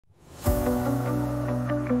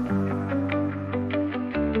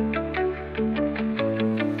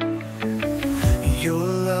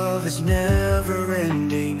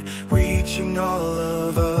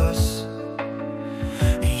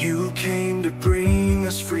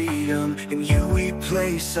us freedom. In you we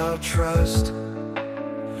place our trust.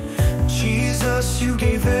 Jesus, you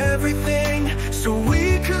gave everything so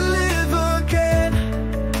we could live again.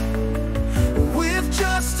 With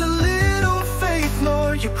just a little faith,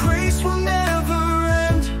 Lord, your grace will never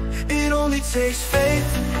end. It only takes faith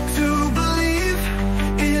to believe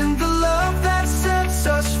in the love that sets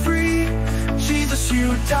us free. Jesus, you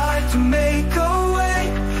died to make a way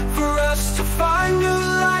for us to find new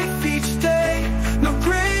life each day. No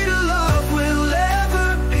greater love will ever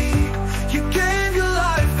be. You gave your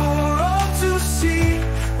life for all to see.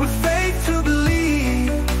 With faith to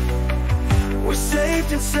believe, we're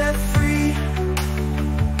saved and set free.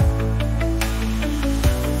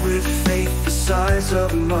 With faith the size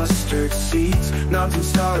of mustard seeds, mountains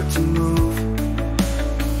start to move.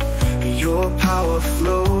 Your power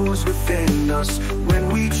flows within us when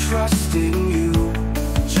we trust in you.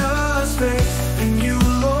 Just faith in you,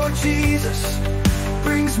 Lord Jesus,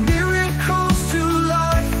 brings miracles to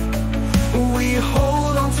life. We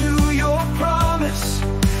hold on to your promise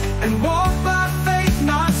and walk by faith,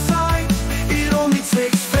 not sight. It only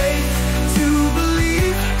takes faith to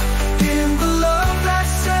believe in the love that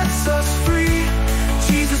sets us free.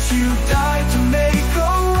 Jesus, you died to make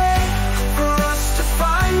a way for us to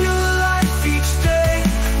find new life each day.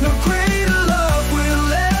 No greater love will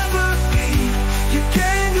ever be. You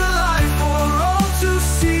gave your life for all to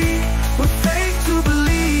see. With faith to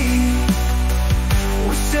believe,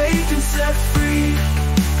 we're saved and set free.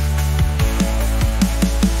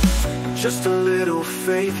 Just a little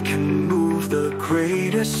faith can move the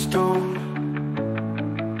greatest stone.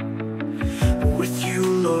 With you,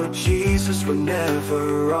 Lord Jesus, we're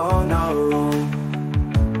never on our own.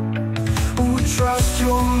 We trust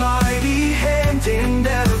your mighty hand in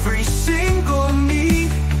every single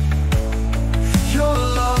need. Your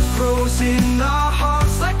love grows in our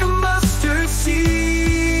hearts like a mustard seed.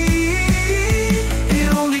 It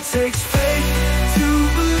only takes faith to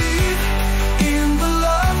believe in the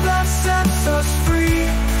love that sets us free.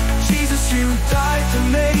 Jesus, you died to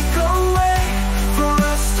make a way for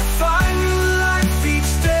us to find new life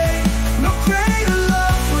each day. No greater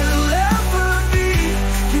love will ever be.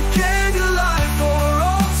 You gave your life for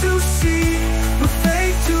all to see. With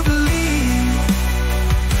faith to believe,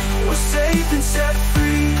 we're saved and set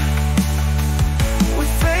free.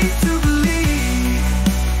 With faith to believe,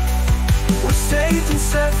 we're saved and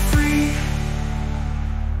set free.